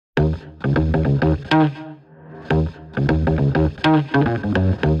Good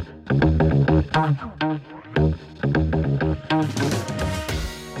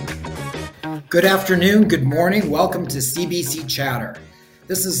afternoon, good morning. Welcome to CBC Chatter.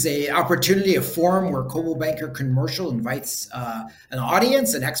 This is an opportunity, a forum where Coldwell Banker Commercial invites an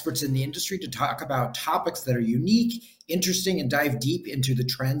audience and experts in the industry to talk about topics that are unique, interesting, and dive deep into the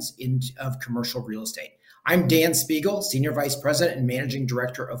trends of commercial real estate. I'm Dan Spiegel, Senior Vice President and Managing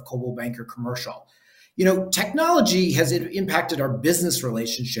Director of Coldwell Banker Commercial. You know, technology has impacted our business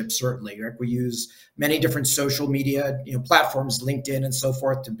relationships, certainly. Right? We use many different social media, platforms, LinkedIn and so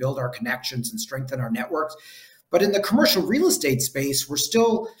forth, to build our connections and strengthen our networks. But in the commercial real estate space, we're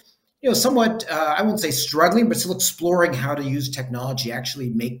still, somewhat, I wouldn't say struggling, but still exploring how to use technology,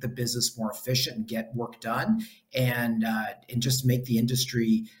 actually make the business more efficient and get work done, and just make the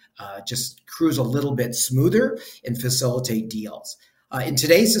industry just cruise a little bit smoother and facilitate deals. In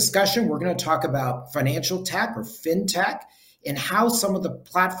today's discussion, we're going to talk about financial tech or fintech and how some of the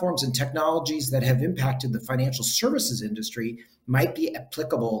platforms and technologies that have impacted the financial services industry might be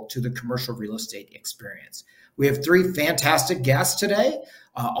applicable to the commercial real estate experience. We have three fantastic guests today,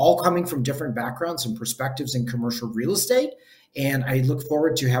 all coming from different backgrounds and perspectives in commercial real estate. And I look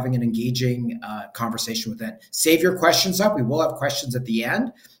forward to having an engaging conversation with them. Save your questions up. We will have questions at the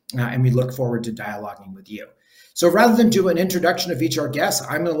end, and we look forward to dialoguing with you. So rather than do an introduction of each of our guests,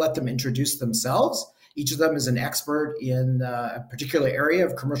 I'm going to let them introduce themselves. Each of them is an expert in a particular area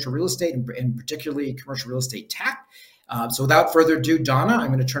of commercial real estate, and particularly commercial real estate tech. So without further ado, Donna, I'm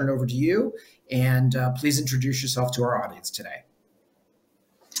going to turn it over to you. And please introduce yourself to our audience today.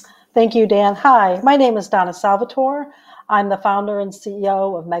 Thank you, Dan. Hi, my name is Donna Salvatore. I'm the founder and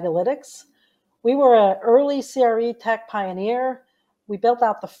CEO of Megalytics. We were an early CRE tech pioneer. We built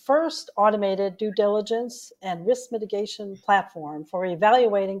out the first automated due diligence and risk mitigation platform for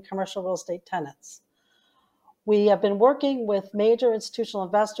evaluating commercial real estate tenants. We have been working with major institutional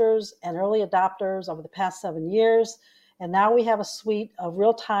investors and early adopters over the past 7 years, and now we have a suite of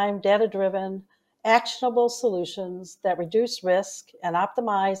real-time, data-driven, actionable solutions that reduce risk and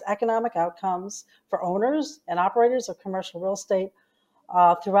optimize economic outcomes for owners and operators of commercial real estate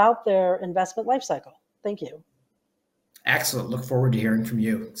throughout their investment lifecycle. Thank you. Excellent. Look forward to hearing from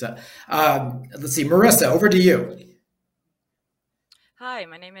you. So, let's see, Marissa, over to you. Hi,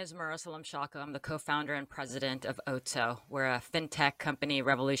 my name is Marissa Lemshaka. I'm the co-founder and president of Oto. We're a fintech company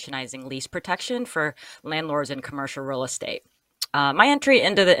revolutionizing lease protection for landlords in commercial real estate. My entry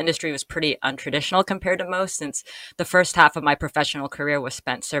into the industry was pretty untraditional compared to most, since the first half of my professional career was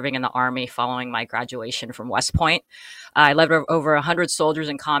spent serving in the Army following my graduation from West Point. I led over 100 soldiers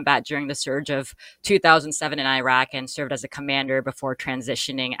in combat during the surge of 2007 in Iraq and served as a commander before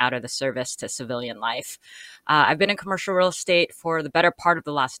transitioning out of the service to civilian life. I've been in commercial real estate for the better part of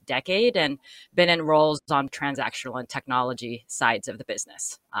the last decade and been in roles on transactional and technology sides of the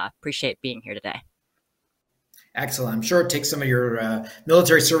business. Appreciate being here today. Excellent. I'm sure it takes some of your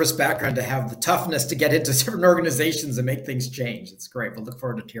military service background to have the toughness to get into different organizations and make things change. It's great. We'll look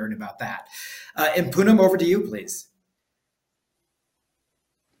forward to hearing about that. And Poonam, over to you, please.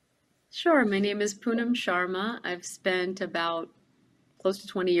 Sure. My name is Poonam Sharma. I've spent about close to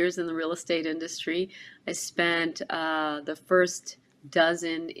 20 years in the real estate industry. I spent the first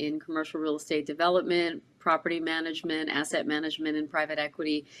dozen in commercial real estate development, property management, asset management, and private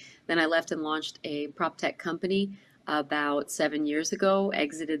equity. Then I left and launched a prop tech company about 7 years ago,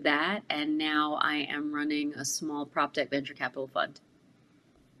 exited that, and now I am running a small prop tech venture capital fund.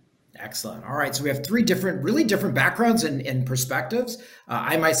 Excellent. All right. So we have three really different backgrounds and perspectives.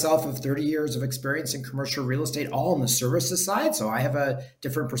 I myself have 30 years of experience in commercial real estate, all on the services side. So I have a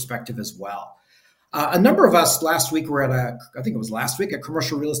different perspective as well. A number of us last week were at a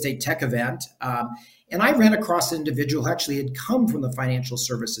commercial real estate tech event. And I ran across an individual who actually had come from the financial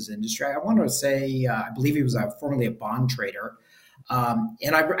services industry. I want to say, I believe he was formerly a bond trader.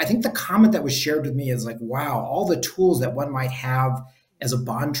 And I think the comment that was shared with me is like, wow, all the tools that one might have as a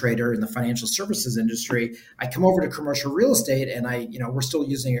bond trader in the financial services industry, I come over to commercial real estate and we're still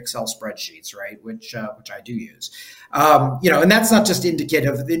using Excel spreadsheets, right? Which I do use. And that's not just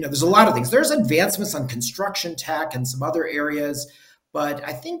indicative. There's a lot of things. There's advancements on construction tech and some other areas, but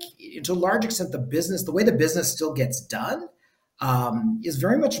I think to a large extent, the way the business still gets done is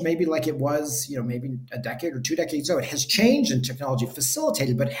very much maybe like it was, maybe a decade or 2 decades ago. It has changed and technology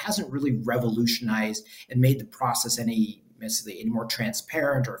facilitated, but it hasn't really revolutionized and made the process any more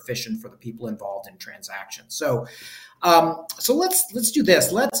transparent or efficient for the people involved in transactions. So let's do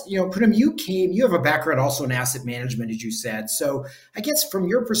this. Poonam, you have a background also in asset management, as you said. So I guess from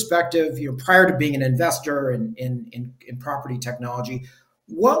your perspective, prior to being an investor in property technology,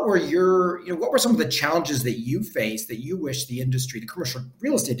 What were what were some of the challenges that you faced that you wish the industry, the commercial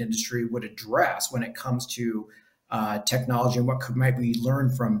real estate industry, would address when it comes to technology, and might we learn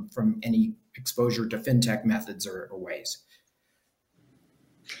from any exposure to fintech methods or ways?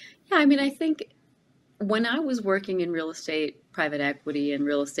 Yeah, I mean, I think when I was working in real estate, private equity, and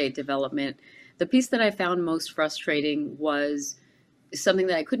real estate development, the piece that I found most frustrating was something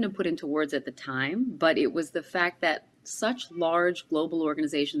that I couldn't have put into words at the time, but it was the fact that such large global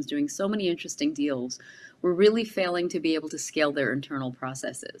organizations doing so many interesting deals were really failing to be able to scale their internal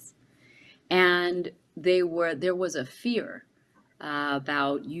processes. And there was a fear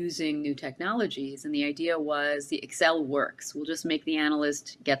about using new technologies. And the idea was the Excel works. We'll just make the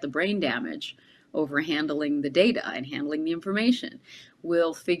analyst get the brain damage over handling the data and handling the information.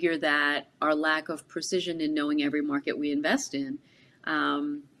 We'll figure that our lack of precision in knowing every market we invest in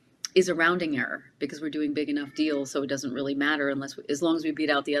is a rounding error because we're doing big enough deals, so it doesn't really matter as long as we beat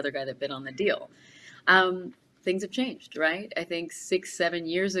out the other guy that bid on the deal. Things have changed, right? I think 6, 7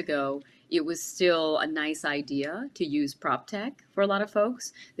 years ago, it was still a nice idea to use prop tech for a lot of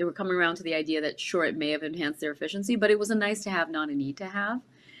folks. They were coming around to the idea that, sure, it may have enhanced their efficiency, but it was a nice to have, not a need to have.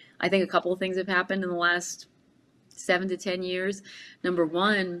 I think a couple of things have happened in the last 7 to 10 years. Number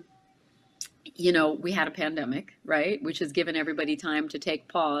one, we had a pandemic, right? Which has given everybody time to take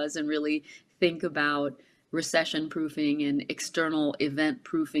pause and really think about recession proofing and external event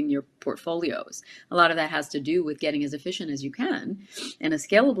proofing your portfolios. A lot of that has to do with getting as efficient as you can and as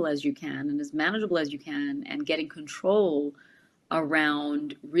scalable as you can and as manageable as you can and getting control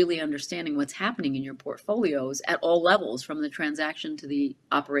around really understanding what's happening in your portfolios at all levels, from the transaction to the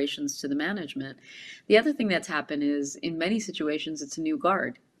operations to the management. The other thing that's happened is in many situations, it's a new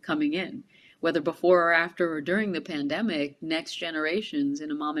guard coming in. Whether before or after or during the pandemic, next generations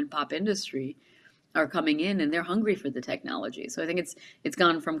in a mom and pop industry are coming in and they're hungry for the technology. So I think it's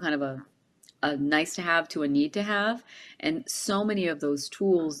gone from kind of a nice to have to a need to have. And so many of those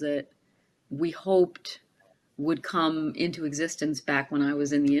tools that we hoped would come into existence back when I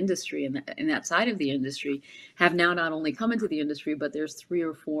was in the industry and in that side of the industry have now not only come into the industry, but there's 3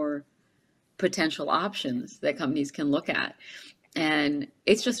 or 4 potential options that companies can look at. And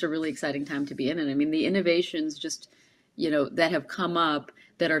it's just a really exciting time to be in it. I mean, the innovations just, that have come up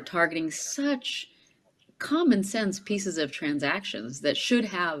that are targeting such common sense pieces of transactions that should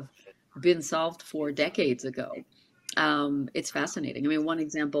have been solved for decades ago. It's fascinating. I mean, one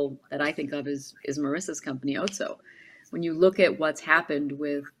example that I think of is Marissa's company, Otso. When you look at what's happened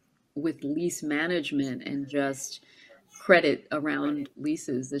with lease management and just credit around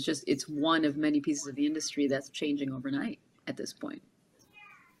leases, it's one of many pieces of the industry that's changing overnight at this point.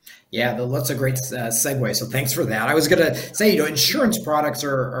 Yeah, that's a great segue. So thanks for that. I was going to say, insurance products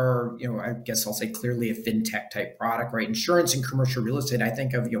are, I guess I'll say clearly a fintech type product, right? Insurance and commercial real estate, I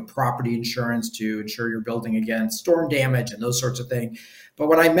think of, property insurance to insure your building against storm damage and those sorts of things. But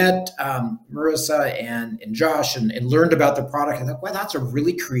when I met Marissa and Josh and learned about the product, I thought, wow, that's a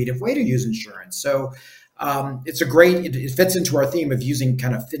really creative way to use insurance. So it fits into our theme of using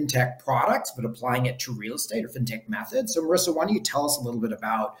kind of fintech products, but applying it to real estate or fintech methods. So Marissa, why don't you tell us a little bit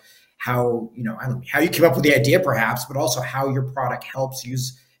about how, I don't know, how you came up with the idea perhaps, but also how your product helps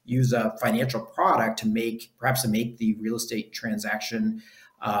use a financial product to make the real estate transaction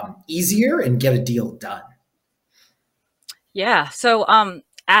easier and get a deal done. Yeah. So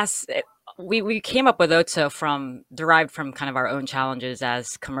as we came up with Otso derived from kind of our own challenges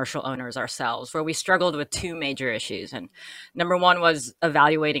as commercial owners ourselves, where we struggled with 2 major issues. And number one was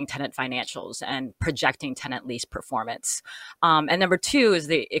evaluating tenant financials and projecting tenant lease performance. And number 2 is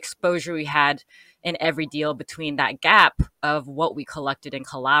the exposure we had in every deal between that gap of what we collected in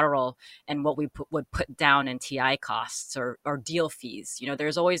collateral and what we would put down in TI costs or deal fees.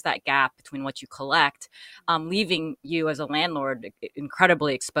 There's always that gap between what you collect, leaving you as a landlord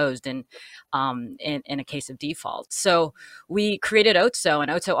incredibly exposed in a case of default. So we created Otso,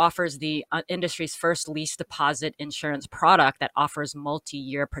 and Otso offers the industry's first lease deposit insurance product that offers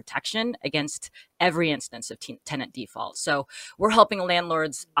multi-year protection against every instance of tenant default. So we're helping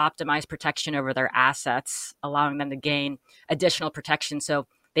landlords optimize protection over their assets, allowing them to gain additional protection so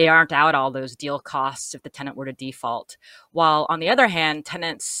they aren't out all those deal costs if the tenant were to default. While on the other hand,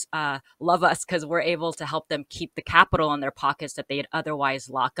 tenants love us because we're able to help them keep the capital in their pockets that they'd otherwise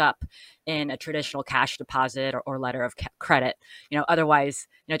lock up in a traditional cash deposit or letter of credit. Otherwise,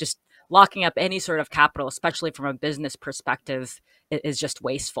 just locking up any sort of capital, especially from a business perspective, is just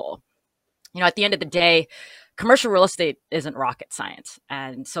wasteful. At the end of the day, commercial real estate isn't rocket science.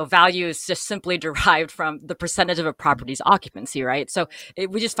 And so value is just simply derived from the percentage of a property's occupancy, right? So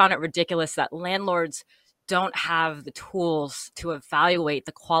we just found it ridiculous that landlords don't have the tools to evaluate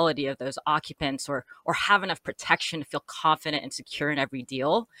the quality of those occupants or have enough protection to feel confident and secure in every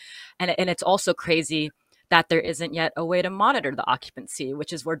deal. And it's also crazy that there isn't yet a way to monitor the occupancy,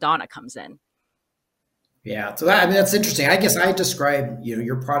 which is where Donna comes in. Yeah, so that, I mean, that's interesting. I guess I describe,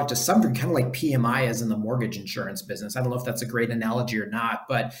 your product as something kind of like PMI as in the mortgage insurance business. I don't know if that's a great analogy or not,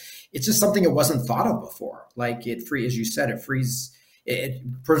 but it's just something that wasn't thought of before. Like as you said, it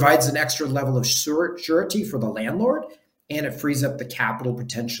provides an extra level of surety for the landlord, and it frees up the capital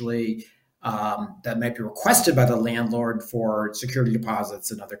potentially that might be requested by the landlord for security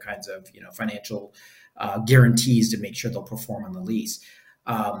deposits and other kinds of, financial guarantees to make sure they'll perform on the lease.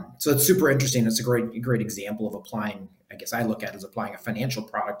 So it's super interesting. It's a great example of applying, I guess I look at it as applying a financial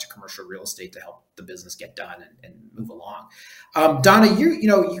product to commercial real estate to help the business get done and move along. Donna,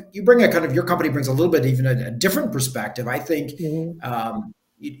 you bring your company brings a little bit even a different perspective. I think,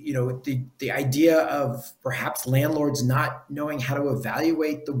 the idea of perhaps landlords not knowing how to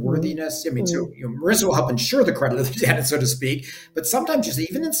evaluate the worthiness. I mean, so Marissa will help ensure the credit of the tenant, so to speak. But sometimes just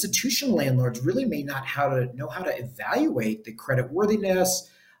even institutional landlords really may not know how to evaluate the credit worthiness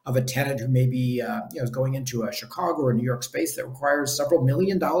of a tenant who maybe is going into a Chicago or New York space that requires several $1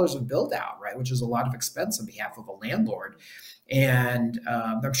 million of build out, right? Which is a lot of expense on behalf of a landlord. And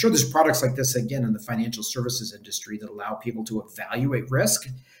I'm sure there's products like this, again, in the financial services industry that allow people to evaluate risk.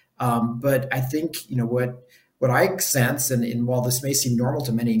 But I think, what I sense, and while this may seem normal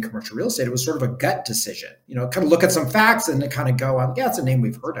to many in commercial real estate, it was sort of a gut decision, kind of look at some facts and then kind of go on, it's a name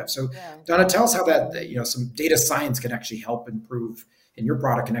we've heard of. So Donna, tell us how that, some data science can actually help improve, and your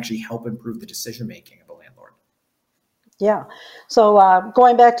product can actually help improve the decision-making of a landlord. Yeah. So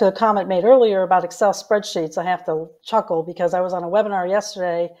going back to a comment made earlier about Excel spreadsheets, I have to chuckle because I was on a webinar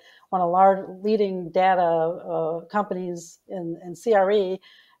yesterday. One of the large leading data companies in CRE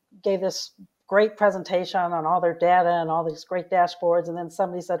gave this great presentation on all their data and all these great dashboards. And then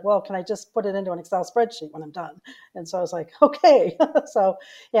somebody said, well, can I just put it into an Excel spreadsheet when I'm done? And so I was like, okay. So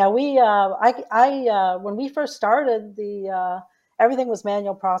yeah, when we first started, everything was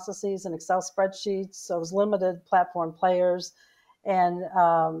manual processes and Excel spreadsheets. So it was limited platform players. And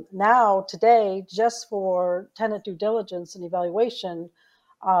now today, just for tenant due diligence and evaluation,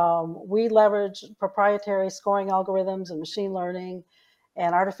 we leverage proprietary scoring algorithms and machine learning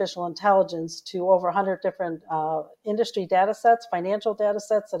and artificial intelligence to over 100 different industry data sets, financial data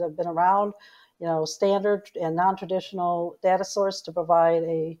sets that have been around, standard and non-traditional data source to provide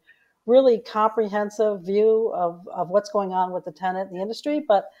a really comprehensive view of what's going on with the tenant in the industry,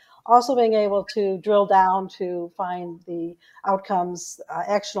 but also being able to drill down to find the outcomes,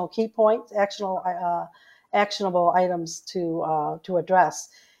 actionable key points, actionable items to address.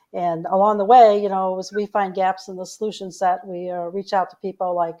 And along the way, as we find gaps in the solution set, we reach out to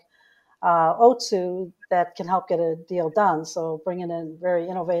people like Otsu that can help get a deal done. So bringing in very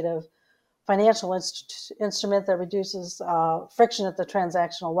innovative financial instrument that reduces friction at the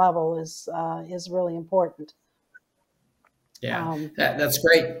transactional level is really important. Yeah, that's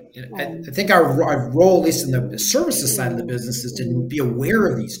great. I think our role, at least in the services side of the business, is to be aware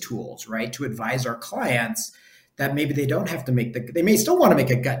of these tools, right? To advise our clients that maybe they don't have to they may still want to make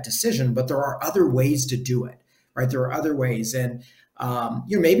a gut decision, but there are other ways to do it, right? There are other ways. And,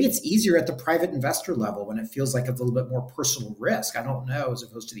 maybe it's easier at the private investor level when it feels like it's a little bit more personal risk. I don't know, as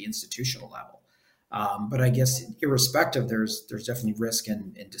opposed to the institutional level. But I guess irrespective, there's definitely risk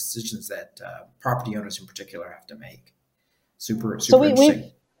and decisions that property owners in particular have to make. Super interesting.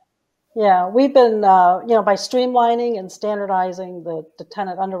 We've been, by streamlining and standardizing the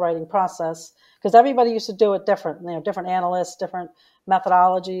tenant underwriting process, because everybody used to do it different, different analysts, different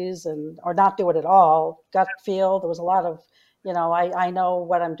methodologies, or not do it at all. Gut feel. There was a lot of, I know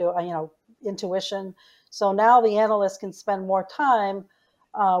what I'm doing, intuition. So now the analysts can spend more time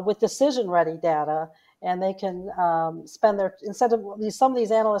with decision-ready data, and they can instead of some of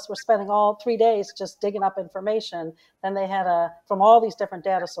these analysts were spending all 3 days just digging up information. Then they had from all these different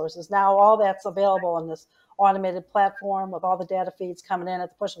data sources. Now all that's available on this automated platform with all the data feeds coming in at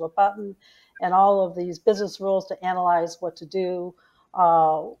the push of a button, and all of these business rules to analyze what to do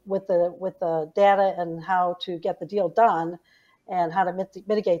with the data and how to get the deal done and how to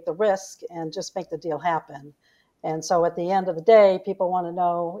mitigate the risk and just make the deal happen. And so at the end of the day, people want to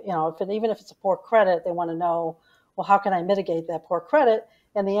know, even if it's a poor credit, they want to know, well, how can I mitigate that poor credit?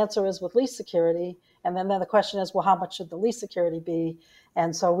 And the answer is with lease security. And then the question is, well, how much should the lease security be?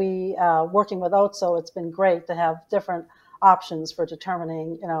 And so we, working with Otsu, it's been great to have different options for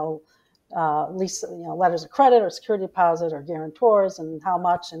determining, lease, letters of credit or security deposit or guarantors and how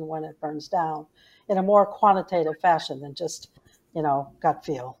much and when it burns down in a more quantitative fashion than just, gut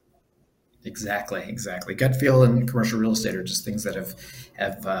feel. Exactly. Gut feel and commercial real estate are just things that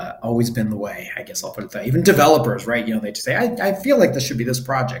have always been the way. I guess I'll put it that. Even developers, right? They just say, I feel like this should be this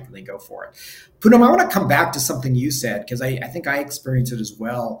project, and they go for it. Poonam, I want to come back to something you said because I think I experience it as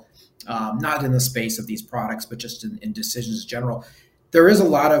well. Not in the space of these products, but just in decisions in general. There is a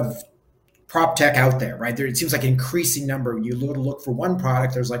lot of prop tech out there, right? It seems like an increasing number. When you look for one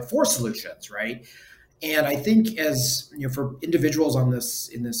product, there's like four solutions, right? And I think as for individuals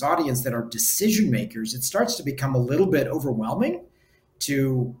in this audience that are decision makers, it starts to become a little bit overwhelming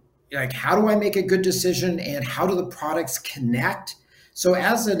to like, how do I make a good decision and how do the products connect? So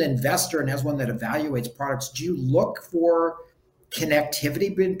as an investor and as one that evaluates products, do you look for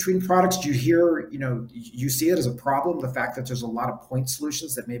connectivity between products? Do you hear, you see it as a problem, the fact that there's a lot of point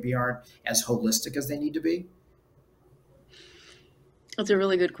solutions that maybe aren't as holistic as they need to be? That's a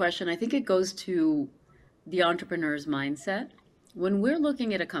really good question. I think it goes to the entrepreneur's mindset. When we're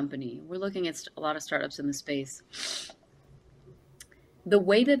looking at a company, we're looking at a lot of startups in the space. The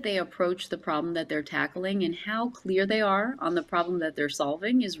way that they approach the problem that they're tackling and how clear they are on the problem that they're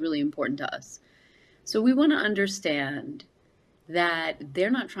solving is really important to us. So we want to understand that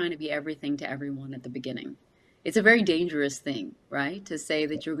they're not trying to be everything to everyone at the beginning. It's a very dangerous thing, right? To say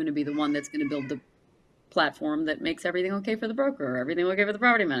that you're going to be the one that's going to build the platform that makes everything okay for the broker, everything okay for the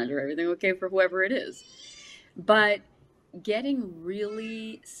property manager, everything okay for whoever it is. But getting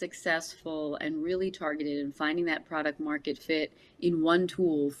really successful and really targeted and finding that product market fit in one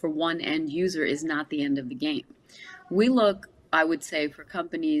tool for one end user is not the end of the game. We look, I would say, for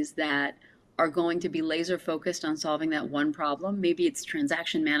companies that are going to be laser focused on solving that one problem. Maybe it's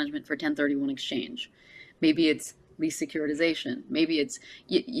transaction management for 1031 exchange. Maybe it's lease securitization. Maybe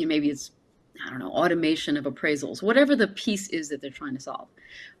it's automation of appraisals, whatever the piece is that they're trying to solve.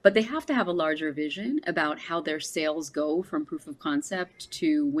 But they have to have a larger vision about how their sales go from proof of concept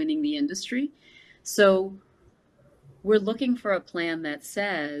to winning the industry. So we're looking for a plan that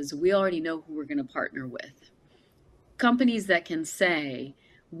says we already know who we're going to partner with. Companies that can say,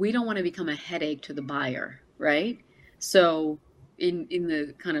 we don't want to become a headache to the buyer, right? So in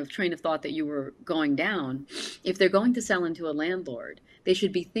the kind of train of thought that you were going down, if they're going to sell into a landlord, they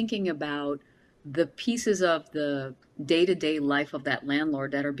should be thinking about the pieces of the day-to-day life of that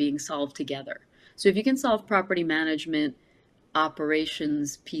landlord that are being solved together. So if you can solve property management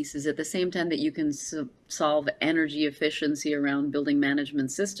operations pieces at the same time that you can solve energy efficiency around building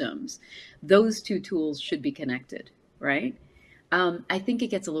management systems, those two tools should be connected, right? I think it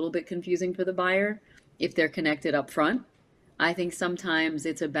gets a little bit confusing for the buyer if they're connected up front. I think sometimes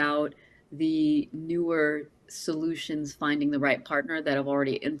it's about the newer solutions finding the right partner that have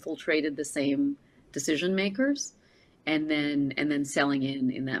already infiltrated the same decision makers and then selling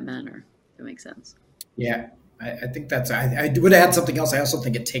in that manner, if that makes sense. Yeah, I think I would add something else. I also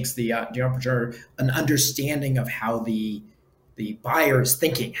think it takes the entrepreneur an understanding of how the buyer is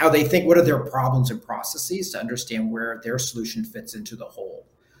thinking, how they think, what are their problems and processes to understand where their solution fits into the whole.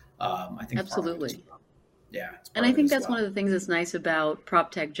 I think absolutely. Yeah. And I think that's one of the things that's nice about prop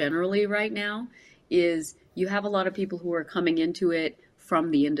tech generally right now is you have a lot of people who are coming into it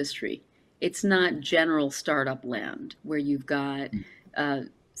from the industry. It's not general startup land where you've got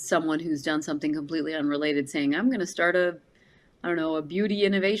someone who's done something completely unrelated saying, I'm going to start a beauty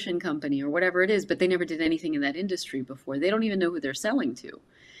innovation company or whatever it is, but they never did anything in that industry before. They don't even know who they're selling to.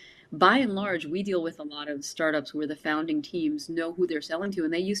 By and large, we deal with a lot of startups where the founding teams know who they're selling to,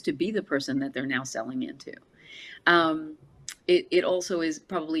 and they used to be the person that they're now selling into. It also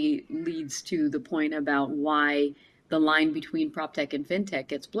probably leads to the point about why the line between prop tech and fintech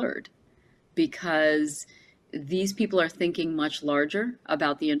gets blurred, because these people are thinking much larger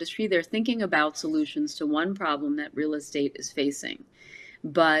about the industry. They're thinking about solutions to one problem that real estate is facing,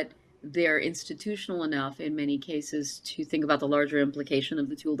 but they're institutional enough in many cases to think about the larger implication of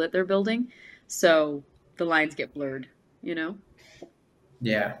the tool that they're building. So the lines get blurred,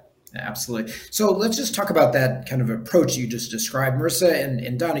 Yeah, absolutely. So let's just talk about that kind of approach you just described. Marissa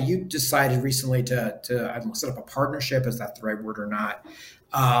and Donna, you decided recently to set up a partnership. Is that the right word or not?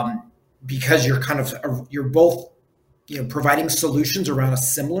 Because you're both providing solutions around a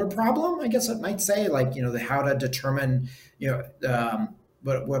similar problem, I guess I might say, like how to determine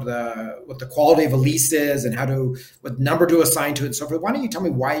what the quality of a lease is and what number to assign to it and so forth. Why don't you tell me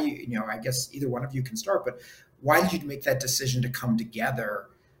why I guess either one of you can start, but why did you make that decision to come together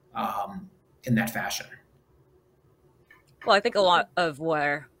in that fashion? Well, I think a lot of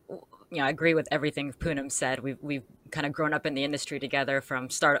where I agree with everything Poonam said. We've kind of grown up in the industry together from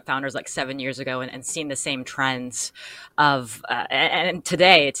startup founders like 7 years ago and seen the same trends of and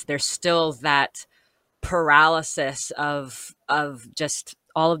today there's still that paralysis of just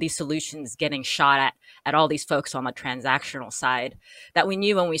all of these solutions getting shot at all these folks on the transactional side, that we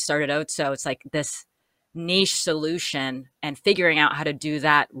knew when we started Otso, it's like this niche solution, and figuring out how to do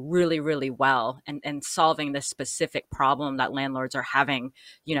that really, really well, and solving this specific problem that landlords are having,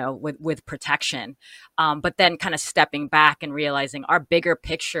 with protection. But then kind of stepping back and realizing our bigger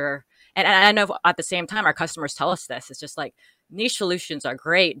picture. And I know at the same time, our customers tell us this. It's just like, niche solutions are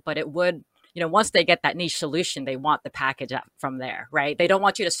great, but it would, once they get that niche solution, they want the package up from there, right? They don't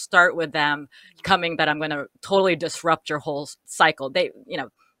want you to start with them coming that I'm going to totally disrupt your whole cycle.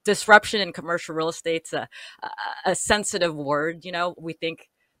 Disruption in commercial real estate's a sensitive word. We think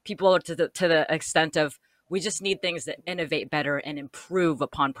people are to the extent of, we just need things that innovate better and improve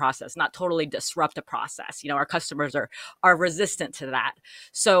upon process, not totally disrupt a process. Our customers are resistant to that.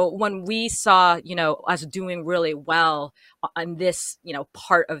 So when we saw, us doing really well on this,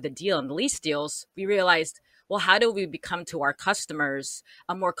 part of the deal and the lease deals, we realized, well, how do we become to our customers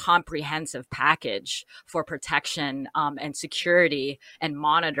a more comprehensive package for protection and security and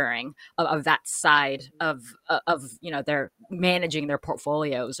monitoring of that side of their managing their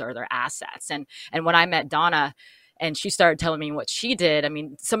portfolio or their assets. And when I met Donna and she started telling me what she did, I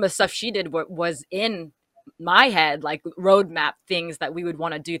mean, some of the stuff she did was in my head, like roadmap things that we would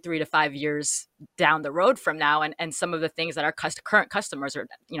want to do 3 to 5 years down the road from now, and some of the things that our current customers are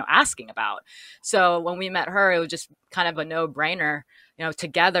asking about. So when we met her, it was just kind of a no-brainer.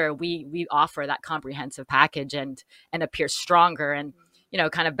 Together we offer that comprehensive package and appear stronger. And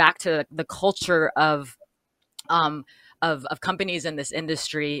kind of back to the culture of companies in this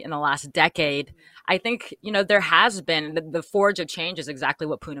industry in the last decade, I think there has been the forge of change is exactly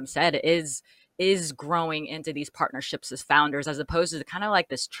what Poonam said, is growing into these partnerships as founders, as opposed to kind of like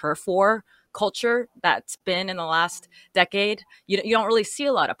this turf war culture that's been in the last decade. You don't really see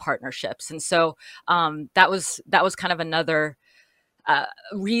a lot of partnerships. And so that was kind of another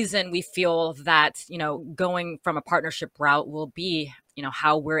reason we feel that, going from a partnership route will be,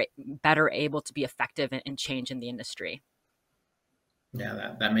 how we're better able to be effective in change in the industry.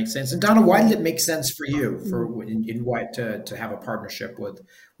 Yeah, that makes sense. And Donna, why did it make sense for you in what to have a partnership with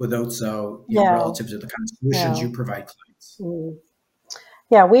Otso, relative to the kind of solutions you provide clients?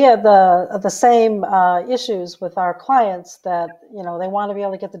 Yeah, we had the same issues with our clients that they want to be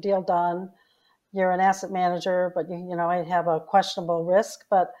able to get the deal done. You're an asset manager, but I have a questionable risk.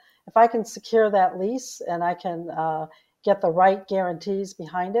 But if I can secure that lease and I can get the right guarantees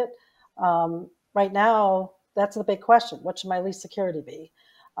behind it, right now, that's the big question. What should my lease security be?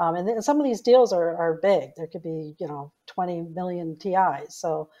 And some of these deals are big. There could be, 20 million TIs.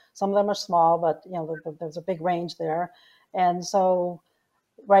 So some of them are small, but, there's a big range there. And so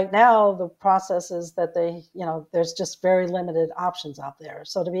right now, the process is that there's just very limited options out there.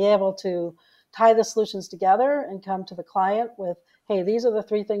 So to be able to tie the solutions together and come to the client with, hey, these are the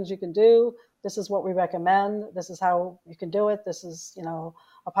 3 things you can do. This is what we recommend. This is how you can do it. This is,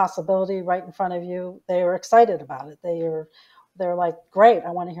 a possibility right in front of you. They are excited about it. They're like, great, I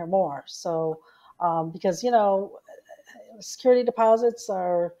want to hear more. So, because, security deposits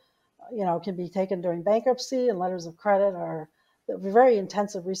are, can be taken during bankruptcy, and letters of credit are very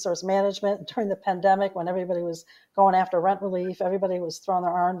intensive resource management. During the pandemic, when everybody was going after rent relief, everybody was throwing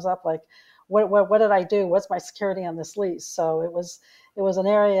their arms up like, what did I do? What's my security on this lease? So it was an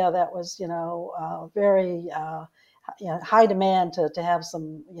area that was, very high demand to have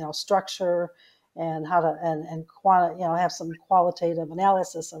some, structure and how to and have some qualitative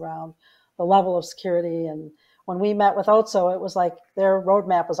analysis around the level of security. And when we met with Otso, it was like their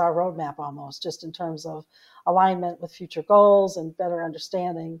roadmap was our roadmap almost, just in terms of alignment with future goals and better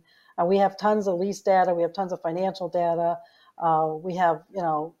understanding. We have tons of lease data. We have tons of financial data. We have,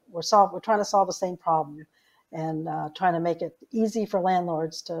 we're trying to solve the same problem and trying to make it easy for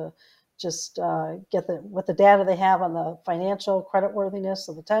landlords to just get with the data they have on the financial creditworthiness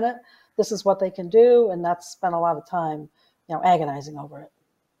of the tenant. This is what they can do, and that's spent a lot of time, agonizing over it.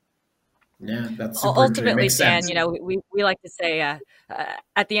 Yeah, that's super ultimately, Dan. We like to say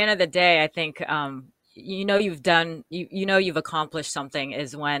at the end of the day, I think you've done, you've accomplished something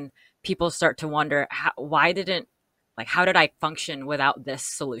is when people start to wonder how did I function without this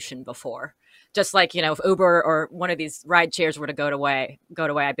solution before? Just like, if Uber or one of these ride shares were to go away,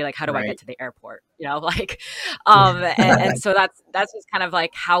 I'd be like, how do I get to the airport? And so that's just kind of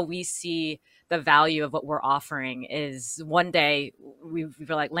like how we see the value of what we're offering is one day we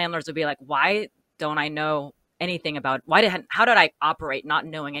feel like landlords would be like, why don't I know anything about, how did I operate not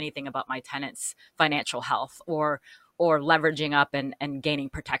knowing anything about my tenants' financial health or leveraging up and gaining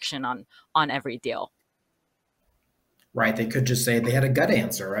protection on every deal? right? They could just say they had a gut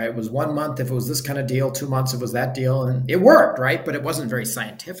answer, right? It was 1 month if it was this kind of deal, 2 months if it was that deal, and it worked, right? But it wasn't very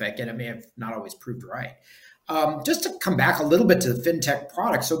scientific, and it may have not always proved right. Just to come back a little bit to the fintech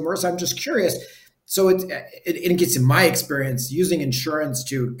product. So, Marissa, I'm just curious. So it gets, in my experience, using insurance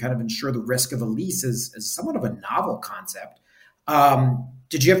to kind of insure the risk of a lease is somewhat of a novel concept.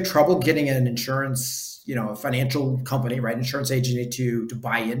 Did you have trouble getting an insurance, a financial company, right, insurance agency to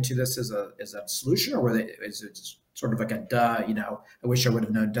buy into this as a solution, or is it sort of like a duh, I wish I would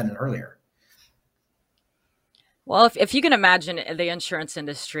have done it earlier? Well, if you can imagine, the insurance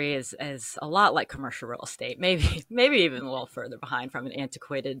industry is a lot like commercial real estate, maybe even a little further behind from an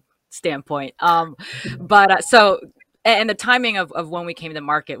antiquated standpoint. And the timing of when we came to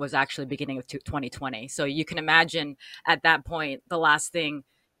market was actually beginning of 2020. So you can imagine at that point, the last thing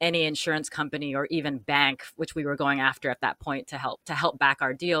any insurance company or even bank, which we were going after at that point to help back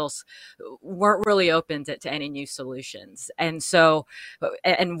our deals, weren't really open to any new solutions. And so,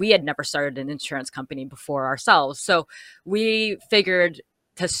 and we had never started an insurance company before ourselves. So we figured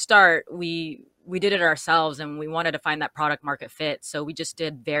to start, we did it ourselves, and we wanted to find that product market fit. So we just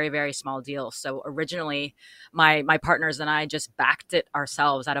did very, very small deals. So originally my partners and I just backed it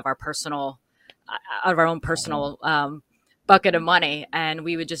ourselves out of our own personal bucket of money, and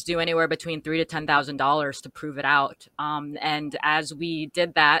we would just do anywhere between $3,000 to $10,000 to prove it out. And as we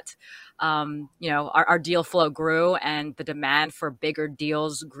did that, our deal flow grew, and the demand for bigger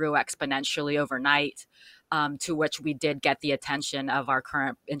deals grew exponentially overnight. To which we did get the attention of our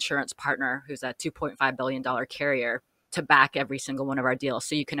current insurance partner, who's a $2.5 billion carrier, to back every single one of our deals.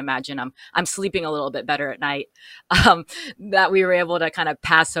 So you can imagine I'm sleeping a little bit better at night, that we were able to kind of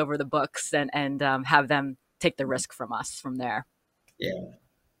pass over the books and have them take the risk from us from there. Yeah.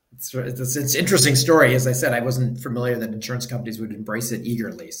 It's an interesting story. As I said, I wasn't familiar that insurance companies would embrace it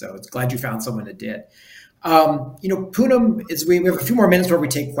eagerly. So it's glad you found someone that did. Poonam, we have a few more minutes where we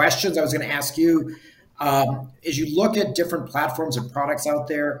take questions. I was going to ask you, as you look at different platforms and products out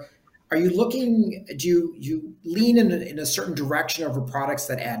there, do you lean in a certain direction over products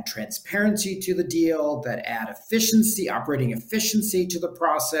that add transparency to the deal, that add operating efficiency to the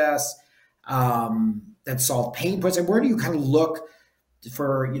process, that solve pain points? And where do you kind of look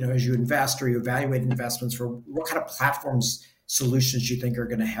for, as you invest or you evaluate investments, for what kind of platforms, solutions you think are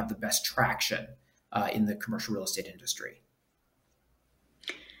going to have the best traction in the commercial real estate industry?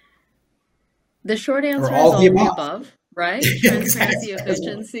 The short answer is all the above, right? Transparency,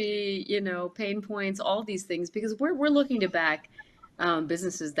 efficiency, pain points, all these things, because we're looking to back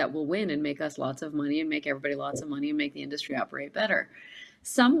businesses that will win and make us lots of money and make everybody lots of money and make the industry operate better.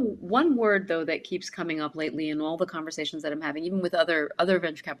 One word, though, that keeps coming up lately in all the conversations that I'm having, even with other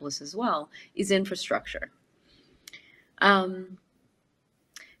venture capitalists as well, is infrastructure.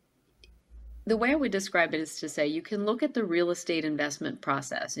 The way I would describe it is to say, you can look at the real estate investment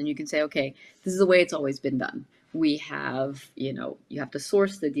process and you can say, okay, this is the way it's always been done. We have, you have to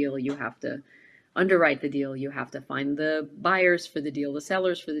source the deal, you have to underwrite the deal, you have to find the buyers for the deal, the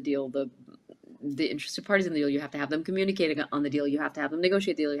sellers for the deal, the interested parties in the deal, you have to have them communicating on the deal, you have to have them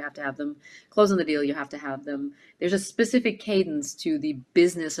negotiate the deal, you have to have them close on the deal, you have to have them. There's a specific cadence to the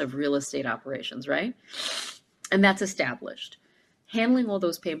business of real estate operations, right? And that's established. Handling all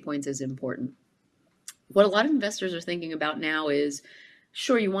those pain points is important. What a lot of investors are thinking about now is,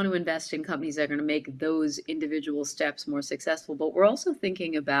 sure, you want to invest in companies that are going to make those individual steps more successful, but we're also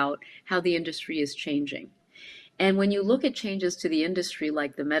thinking about how the industry is changing. And when you look at changes to the industry,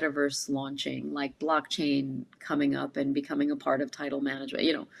 like the metaverse launching, like blockchain coming up and becoming a part of title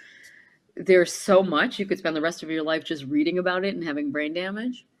management, there's so much. You could spend the rest of your life just reading about it and having brain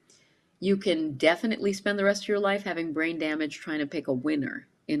damage. You can definitely spend the rest of your life having brain damage trying to pick a winner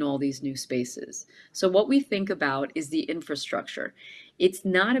in all these new spaces. So what we think about is the infrastructure. It's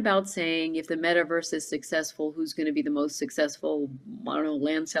not about saying if the metaverse is successful, who's going to be the most successful,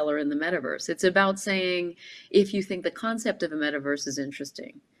 land seller in the metaverse. It's about saying, if you think the concept of a metaverse is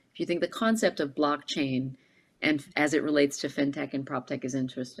interesting, if you think the concept of blockchain and as it relates to fintech and proptech is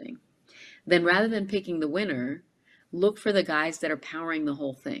interesting, then rather than picking the winner, look for the guys that are powering the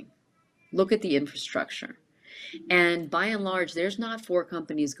whole thing. Look at the infrastructure. And by and large, there's not 4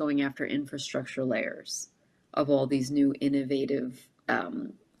 companies going after infrastructure layers of all these new innovative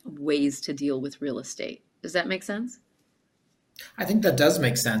ways to deal with real estate. Does that make sense? I think that does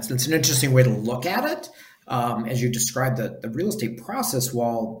make sense. It's an interesting way to look at it. As you described the real estate process,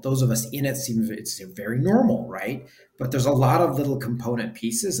 while those of us in it it's very normal, right? But there's a lot of little component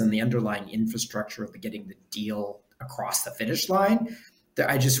pieces and the underlying infrastructure of getting the deal across the finish line.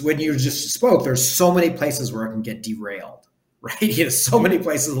 When you just spoke, there's so many places where it can get derailed, right? So many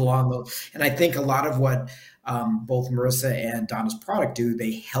places along those. And I think a lot of what both Marissa and Donna's product do,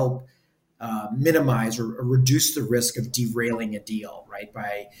 they help minimize or reduce the risk of derailing a deal, right?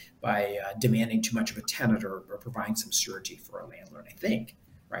 By demanding too much of a tenant or providing some surety for a landlord, I think,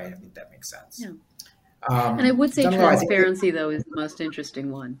 right? I think that makes sense. Yeah. And I would say transparency, though, is the most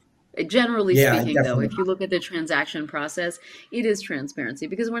interesting one. Generally speaking, though, if you look at the transaction process, it is transparency,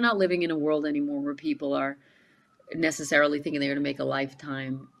 because we're not living in a world anymore where people are necessarily thinking they're going to make a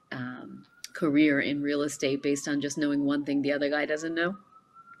lifetime career in real estate based on just knowing one thing the other guy doesn't know,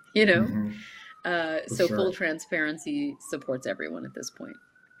 you know? Mm-hmm. So full transparency supports everyone at this point.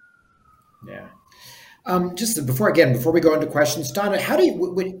 Yeah. Just before we go into questions, Donna, how do you,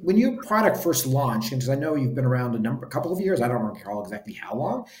 when your product first launched, because I know you've been around a couple of years, I don't recall exactly how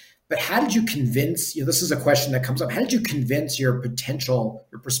long, but how did you convince, this is a question that comes up, how did you convince your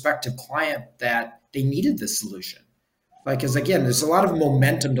prospective client that they needed this solution? Because again, there's a lot of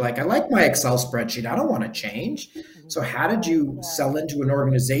momentum to I like my Excel spreadsheet, I don't want to change. So how did you sell into an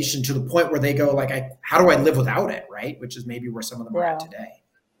organization to the point where they go how do I live without it, right? Which is maybe where some of them are at today.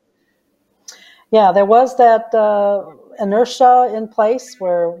 Yeah, there was that inertia in place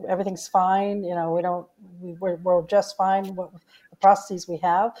where everything's fine. We're just fine with the processes we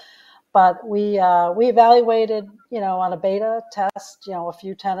have. But we evaluated, on a beta test, a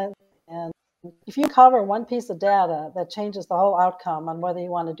few tenants. And if you cover one piece of data that changes the whole outcome on whether you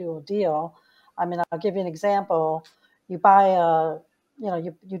want to do a deal, I'll give you an example. You buy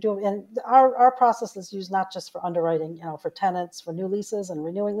you do, and our process is used not just for underwriting, for tenants, for new leases and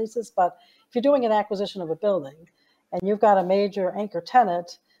renewing leases, but if you're doing an acquisition of a building and you've got a major anchor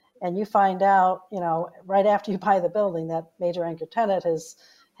tenant and you find out, right after you buy the building, that major anchor tenant has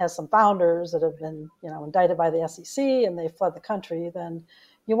some founders that have been, indicted by the SEC and they fled the country, then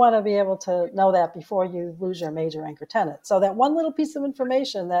you want to be able to know that before you lose your major anchor tenant. So that one little piece of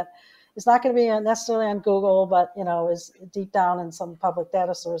information that is not going to be necessarily on Google, but, is deep down in some public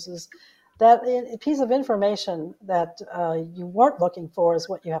data sources, that piece of information that you weren't looking for is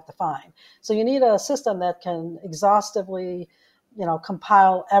what you have to find. So you need a system that can exhaustively,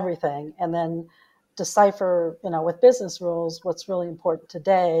 compile everything and then decipher, with business rules, what's really important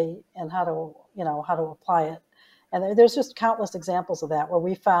today and how to apply it. And there's just countless examples of that where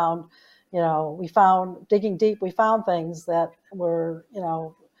we found digging deep, we found things that were,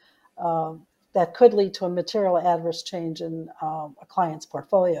 that could lead to a material adverse change in a client's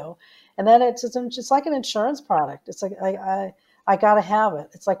portfolio. And then it's like an insurance product. It's like, I got to have it.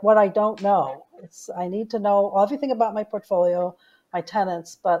 It's like what I don't know. I need to know everything about my portfolio, my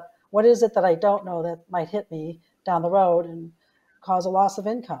tenants, but what is it that I don't know that might hit me down the road and cause a loss of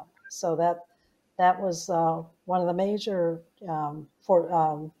income? So that was one of the major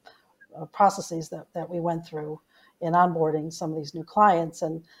processes that we went through in onboarding some of these new clients.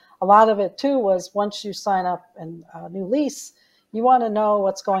 And a lot of it too was once you sign up in a new lease, you want to know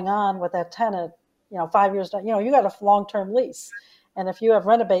what's going on with that tenant, 5 years down, you got a long-term lease. And if you have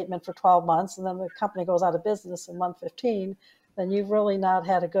rent abatement for 12 months and then the company goes out of business in month 15, then you've really not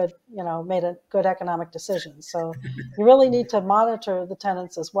had made a good economic decision. So you really need to monitor the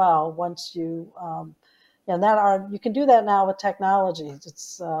tenants as well once you, you can do that now with technology.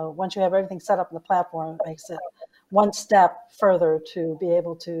 It's once you have everything set up in the platform, it makes it one step further to be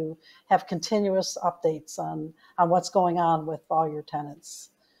able to have continuous updates on what's going on with all your tenants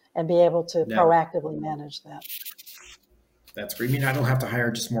and be able to proactively manage that. That's great. I don't have to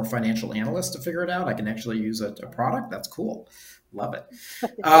hire just more financial analysts to figure it out. I can actually use a product. That's cool. Love it.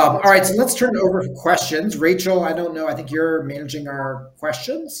 All right, so let's turn it over for questions. Rachel, I don't know. I think you're managing our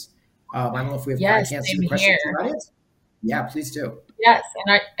questions. I don't know if we have I can't see the questions from the audience. Yeah, please do. Yes,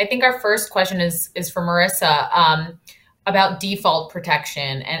 and I think our first question is for Marissa about default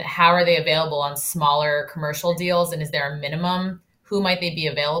protection and how are they available on smaller commercial deals, and is there a minimum? Who might they be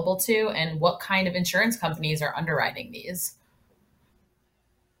available to, and what kind of insurance companies are underwriting these?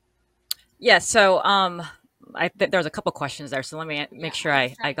 Yeah, so there's a couple questions there, so let me make sure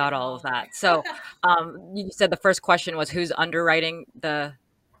I got all of that. So you said the first question was who's underwriting the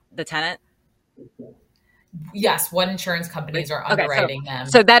tenant? Yes, what insurance companies are underwriting them?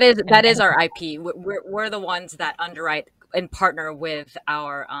 So that is our IP. We're the ones that underwrite and partner with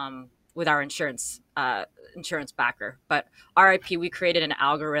our insurance backer. But our IP, we created an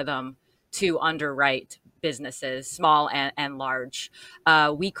algorithm to underwrite businesses, small and large.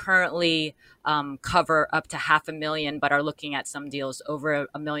 We currently cover up to $500,000, but are looking at some deals over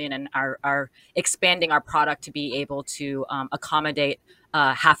 $1 million and are expanding our product to be able to accommodate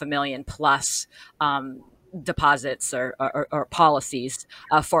 $500,000 plus deposits or policies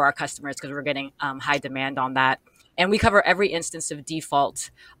for our customers, because we're getting high demand on that. And we cover every instance of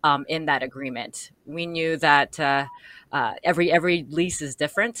default in that agreement. We knew that every lease is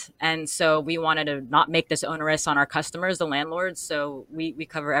different. And so we wanted to not make this onerous on our customers, the landlords. So we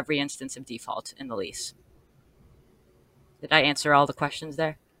cover every instance of default in the lease. Did I answer all the questions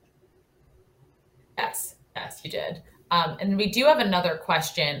there? Yes, you did. And we do have another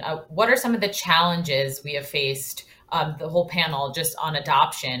question. What are some of the challenges we have faced, the whole panel, just on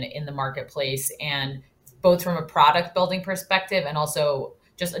adoption in the marketplace, and both from a product building perspective and also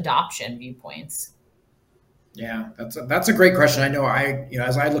just adoption viewpoints? Yeah, that's a great question. I know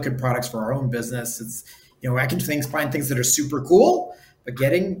as I look at products for our own business, it's, I can find things that are super cool, but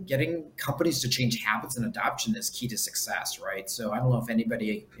getting companies to change habits and adoption is key to success, right? So I don't know if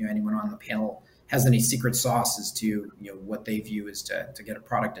anyone on the panel has any secret sauce as to what they view as to get a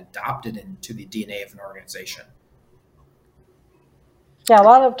product adopted into the DNA of an organization. Yeah, a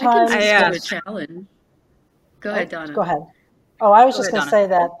lot of times a challenge. Go ahead, Donna. Go ahead. Oh, I was just going to say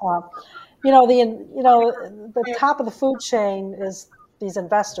that the top of the food chain is these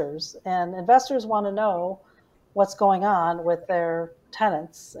investors, and investors want to know what's going on with their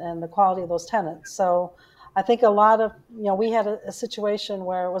tenants and the quality of those tenants. So I think a lot of, we had a situation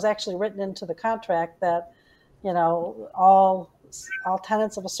where it was actually written into the contract that, all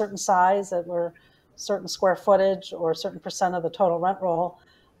tenants of a certain size that were certain square footage or a certain percent of the total rent roll,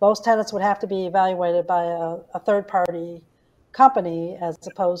 those tenants would have to be evaluated by a third party company as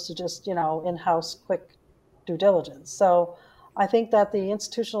opposed to just, in-house quick due diligence. So I think that the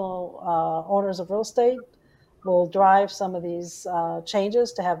institutional owners of real estate will drive some of these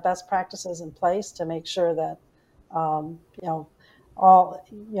changes to have best practices in place to make sure that, the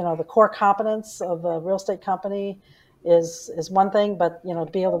core competence of a real estate company is one thing, but, to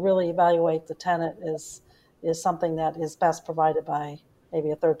be able to really evaluate the tenant is something that is best provided by maybe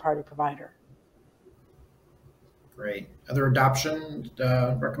a third-party provider. Great. Other adoption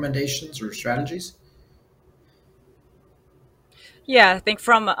recommendations or strategies? Yeah, I think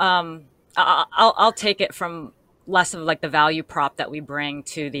from I'll take it from less of like the value prop that we bring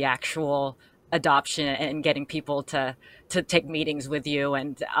to the actual adoption and getting people to take meetings with you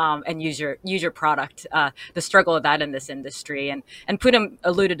and use your product. The struggle of that in this industry, and Poonam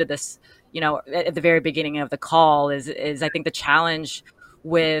alluded to this, at the very beginning of the call, is I think the challenge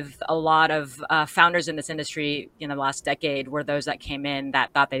with a lot of founders in this industry in the last decade were those that came in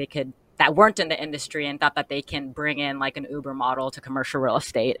that thought that weren't in the industry and thought that they can bring in like an Uber model to commercial real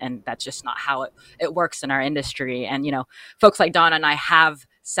estate. And that's just not how it works in our industry. And, folks like Donna and I have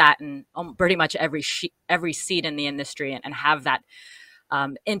sat in pretty much every seat in the industry and have that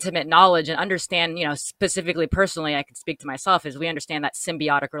intimate knowledge and understand, specifically personally, I can speak to myself, is we understand that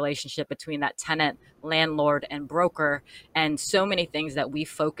symbiotic relationship between that tenant, landlord, and broker. And so many things that we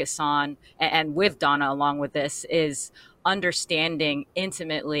focus on, and with Donna along with this, is understanding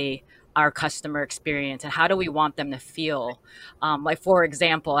intimately our customer experience and how do we want them to feel. Like, for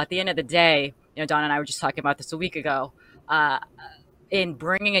example, at the end of the day, Donna and I were just talking about this a week ago, in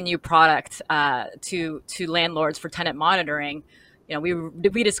bringing a new product to landlords for tenant monitoring.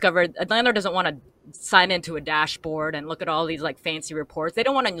 We discovered a landlord doesn't want to sign into a dashboard and look at all these like fancy reports. They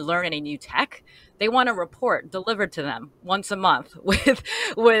don't want to learn any new tech. They want a report delivered to them once a month with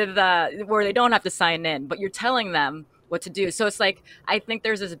where they don't have to sign in, but you're telling them what to do. So it's like, I think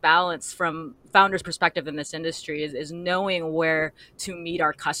there's this balance from founders' perspective in this industry is knowing where to meet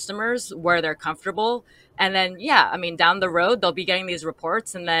our customers, where they're comfortable. And then, down the road, they'll be getting these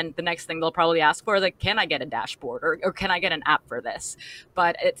reports. And then the next thing they'll probably ask for is like, can I get a dashboard or can I get an app for this?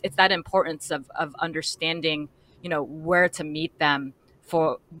 But it's that importance of understanding, where to meet them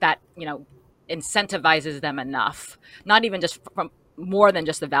for that, incentivizes them enough, not even just from more than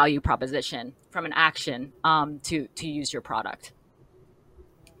just the value proposition, from an action to use your product.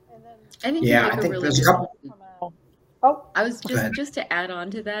 I think there's a couple. I was just to add on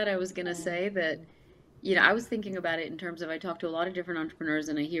to that, I was going to say that, I was thinking about it in terms of, I talk to a lot of different entrepreneurs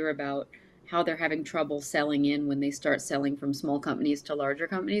and I hear about how they're having trouble selling in when they start selling from small companies to larger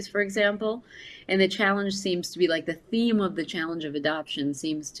companies, for example. And the challenge seems to be like the theme of the challenge of adoption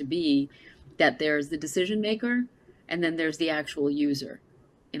seems to be that there's the decision maker and then there's the actual user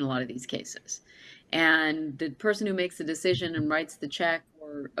in a lot of these cases. And the person who makes the decision and writes the check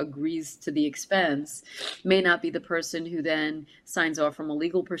or agrees to the expense may not be the person who then signs off from a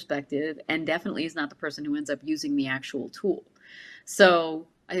legal perspective, and definitely is not the person who ends up using the actual tool. So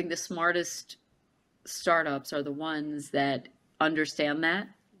I think the smartest startups are the ones that understand that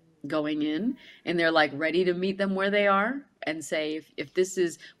going in, and they're like ready to meet them where they are and say, if this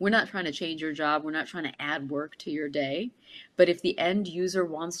is, we're not trying to change your job, we're not trying to add work to your day, but if the end user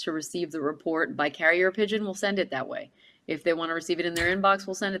wants to receive the report by carrier pigeon, we'll send it that way. If they want to receive it in their inbox,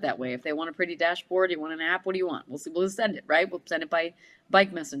 we'll send it that way. If they want a pretty dashboard, you want an app, what do you want? We'll send it, right? We'll send it by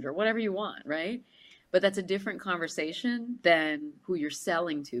bike messenger, whatever you want, right? But that's a different conversation than who you're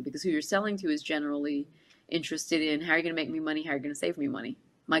selling to, because who you're selling to is generally interested in, how are you going to make me money? How are you going to save me money?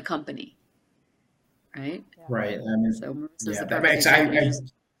 My company, right? Right. I mean, So yeah, a that makes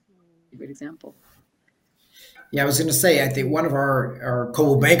a good example. Yeah, I was going to say, I think one of our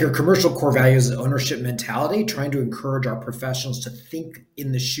Coldwell Banker commercial core values is ownership mentality, trying to encourage our professionals to think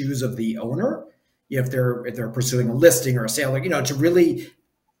in the shoes of the owner. If they're pursuing a listing or a sale, to really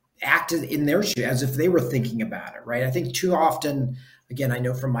act in their shoes as if they were thinking about it, right? I think too often, again, I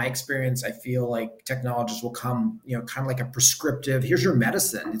know from my experience, I feel like technologists will come, kind of like a prescriptive, here's your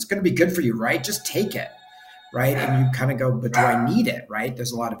medicine. It's going to be good for you, right? Just take it, right? And you kind of go, but do I need it, right?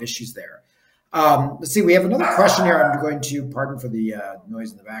 There's a lot of issues there. Let's see, we have another question here. I'm going to, pardon for the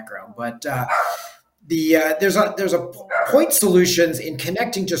noise in the background, but there's a point solutions in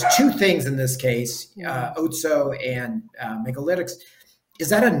connecting just two things in this case, Otso and Megalytics. Is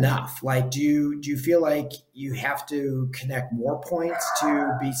that enough? Like, do you feel like you have to connect more points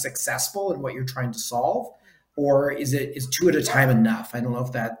to be successful in what you're trying to solve? Or is two at a time enough? I don't know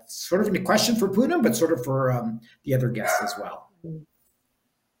if that's sort of a question for Poonam, but sort of for the other guests as well.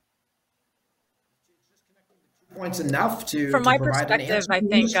 Points enough from my perspective, I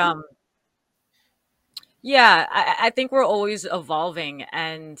think I think we're always evolving,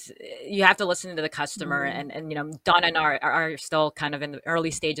 and you have to listen to the customer. And Donna and I are still kind of in the early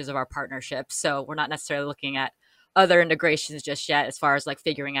stages of our partnership, so we're not necessarily looking at other integrations just yet as far as like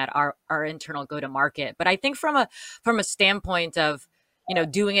figuring out our internal go to market. But I think from a standpoint of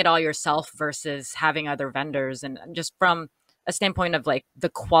doing it all yourself versus having other vendors, and just from a standpoint of like the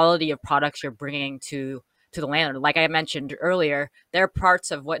quality of products you're bringing to the landlord. Like I mentioned earlier, there are parts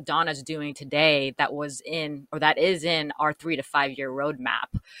of what Donna's doing today that is in our 3 to 5 year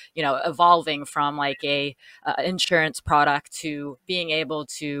roadmap, evolving from like a insurance product to being able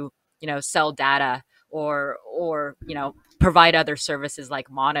to, sell data or provide other services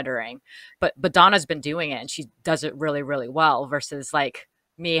like monitoring. But Donna's been doing it, and she does it really, really well versus like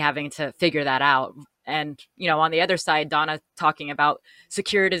me having to figure that out. And, on the other side, Donna talking about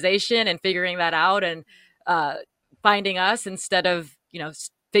securitization and figuring that out, and finding us instead of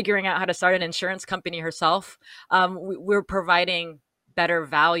figuring out how to start an insurance company herself. We're providing better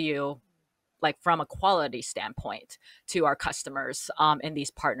value, like from a quality standpoint, to our customers in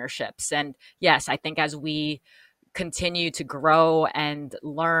these partnerships. And yes, I think as we continue to grow and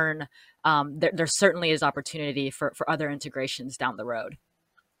learn, there certainly is opportunity for other integrations down the road.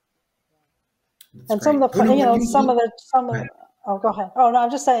 That's and great. some of the Poonam, oh, go ahead. Oh, no, I'm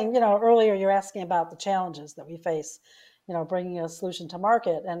just saying, earlier you're asking about the challenges that we face, bringing a solution to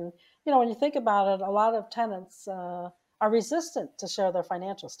market. And, when you think about it, a lot of tenants are resistant to share their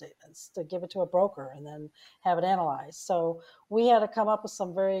financial statements, to give it to a broker and then have it analyzed. So we had to come up with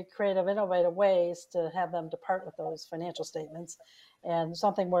some very creative, innovative ways to have them depart with those financial statements, and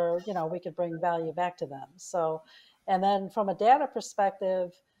something where, we could bring value back to them. So, and then from a data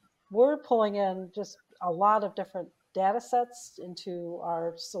perspective, we're pulling in just a lot of different data sets into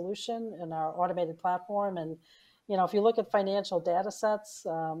our solution and our automated platform. And, if you look at financial data sets,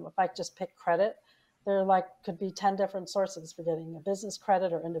 if I just pick credit, there could be 10 different sources for getting a business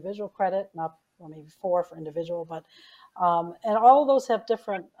credit or individual credit, maybe 4 for individual, but, and all of those have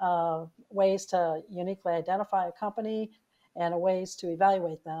different ways to uniquely identify a company and ways to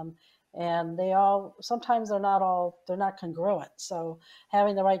evaluate them. And sometimes they're not congruent. So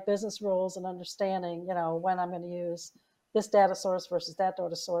having the right business rules and understanding, when I'm going to use this data source versus that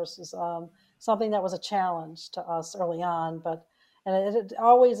data source is something that was a challenge to us early on. And it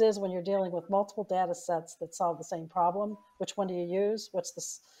always is when you're dealing with multiple data sets that solve the same problem. Which one do you use? What's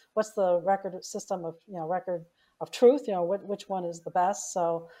the record system of, record of truth? Which one is the best?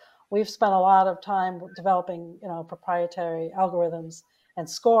 So we've spent a lot of time developing, proprietary algorithms and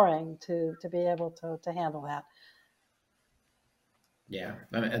scoring to be able to handle that. Yeah,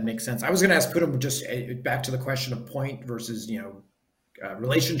 that makes sense. I was going to ask Poonam, just back to the question of point versus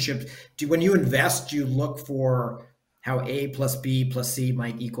relationships. When you invest, do you look for how A plus B plus C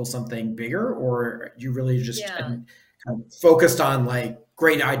might equal something bigger, or you really just kind of focused on like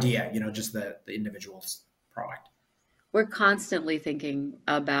great idea, just the individual's product? We're constantly thinking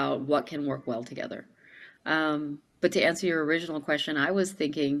about what can work well together. But to answer your original question, I was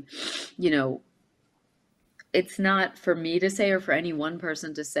thinking, it's not for me to say or for any one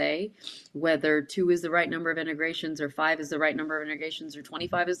person to say whether 2 is the right number of integrations or 5 is the right number of integrations or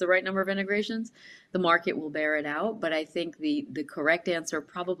 25 is the right number of integrations. The market will bear it out. But I think the correct answer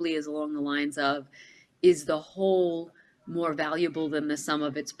probably is along the lines of, is the whole more valuable than the sum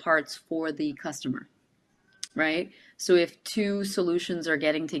of its parts for the customer, right? So if 2 solutions are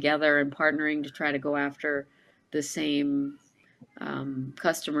getting together and partnering to try to go after the same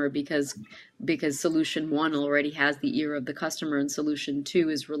customer because solution 1 already has the ear of the customer and solution 2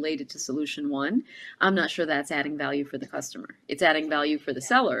 is related to solution 1, I'm not sure that's adding value for the customer. It's adding value for the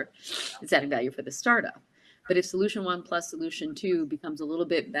seller. It's adding value for the startup. But if solution 1 plus solution 2 becomes a little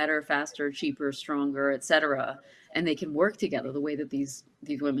bit better, faster, cheaper, stronger, et cetera, and they can work together the way that these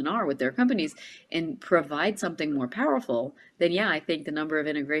women are with their companies and provide something more powerful, then yeah, I think the number of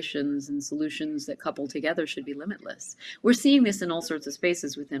integrations and solutions that couple together should be limitless. We're seeing this in all sorts of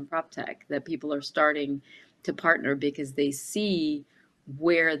spaces within prop tech, that people are starting to partner because they see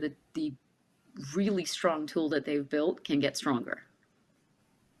where the really strong tool that they've built can get stronger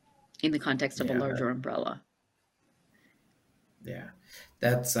in the context of a larger umbrella. Yeah,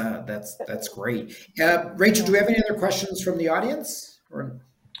 that's great. Rachel, do we have any other questions from the audience?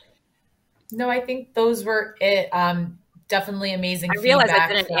 No, I think those were it. Definitely amazing. I realized I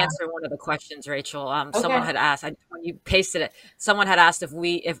didn't answer one of the questions, Rachel. Someone had asked, when you pasted it, someone had asked if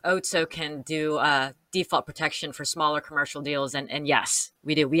OTSO can do default protection for smaller commercial deals, and yes,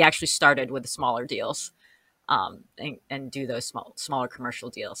 we do. We actually started with the smaller deals, and do those smaller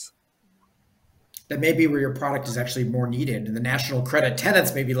commercial deals. That may be where your product is actually more needed, and the national credit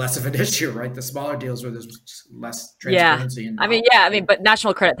tenants may be less of an issue, right? The smaller deals where there's less transparency. Yeah. But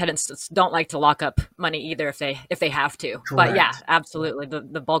national credit tenants don't like to lock up money either if they have to. Correct. But yeah, absolutely.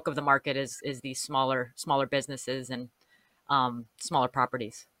 The bulk of the market is these smaller businesses and smaller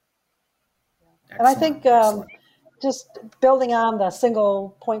properties. And I think just building on the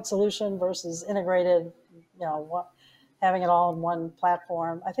single point solution versus integrated, having it all in one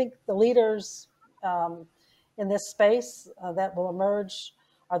platform. I think the leaders in this space that will emerge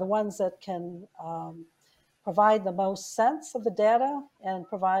are the ones that can provide the most sense of the data and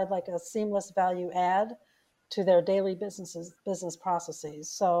provide like a seamless value add to their daily business processes.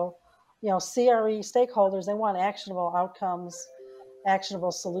 So, CRE stakeholders, they want actionable outcomes,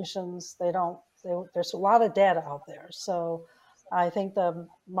 actionable solutions. There's a lot of data out there. So I think the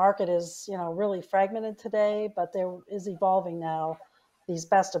market is, really fragmented today, but there is evolving now these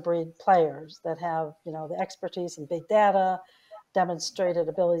best of breed players that have, the expertise in big data, demonstrated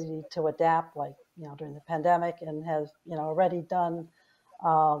ability to adapt, like, during the pandemic, and have, already done,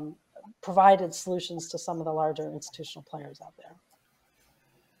 provided solutions to some of the larger institutional players out there.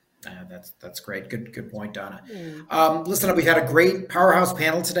 That's great. Good point, Donna. Listen, we had a great powerhouse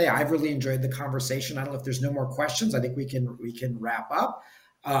panel today. I've really enjoyed the conversation. I don't know if there's no more questions. I think we can wrap up.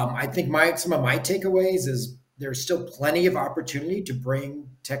 I think some of my takeaways is there's still plenty of opportunity to bring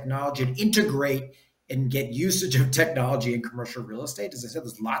technology and integrate and get usage of technology in commercial real estate. As I said,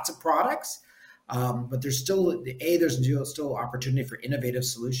 there's lots of products, but there's still opportunity for innovative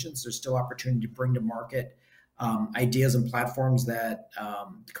solutions. There's still opportunity to bring to market ideas and platforms that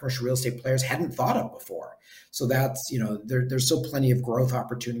commercial real estate players hadn't thought of before. So that's, there's still plenty of growth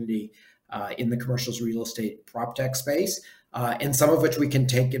opportunity in the commercial real estate prop tech space, and some of which we can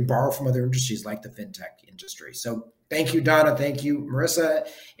take and borrow from other industries like the fintech industry. So thank you, Donna. Thank you, Marissa.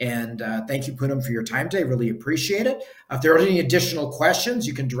 And thank you, Poonam, for your time today. Really appreciate it. If there are any additional questions,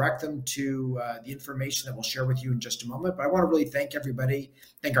 you can direct them to the information that we'll share with you in just a moment. But I want to really thank everybody,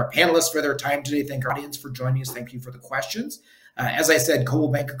 thank our panelists for their time today, thank our audience for joining us, thank you for the questions. As I said,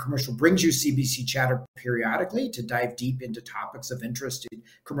 Coldwell Banker Commercial brings you CBC Chatter periodically to dive deep into topics of interest in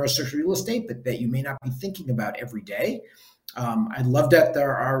commercial real estate, but that you may not be thinking about every day. I love that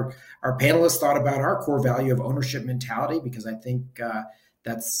our panelists thought about our core value of ownership mentality, because I think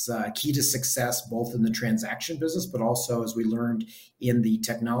that's key to success, both in the transaction business, but also, as we learned, in the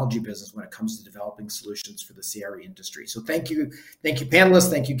technology business when it comes to developing solutions for the CRE industry. So thank you, panelists.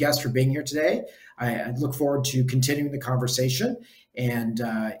 Thank you, guests, for being here today. I look forward to continuing the conversation and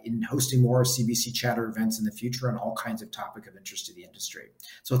in hosting more CBC Chatter events in the future on all kinds of topic of interest to the industry.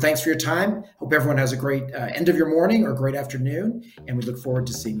 So thanks for your time. Hope everyone has a great end of your morning or great afternoon, and we look forward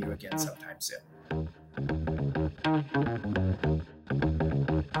to seeing you again sometime soon.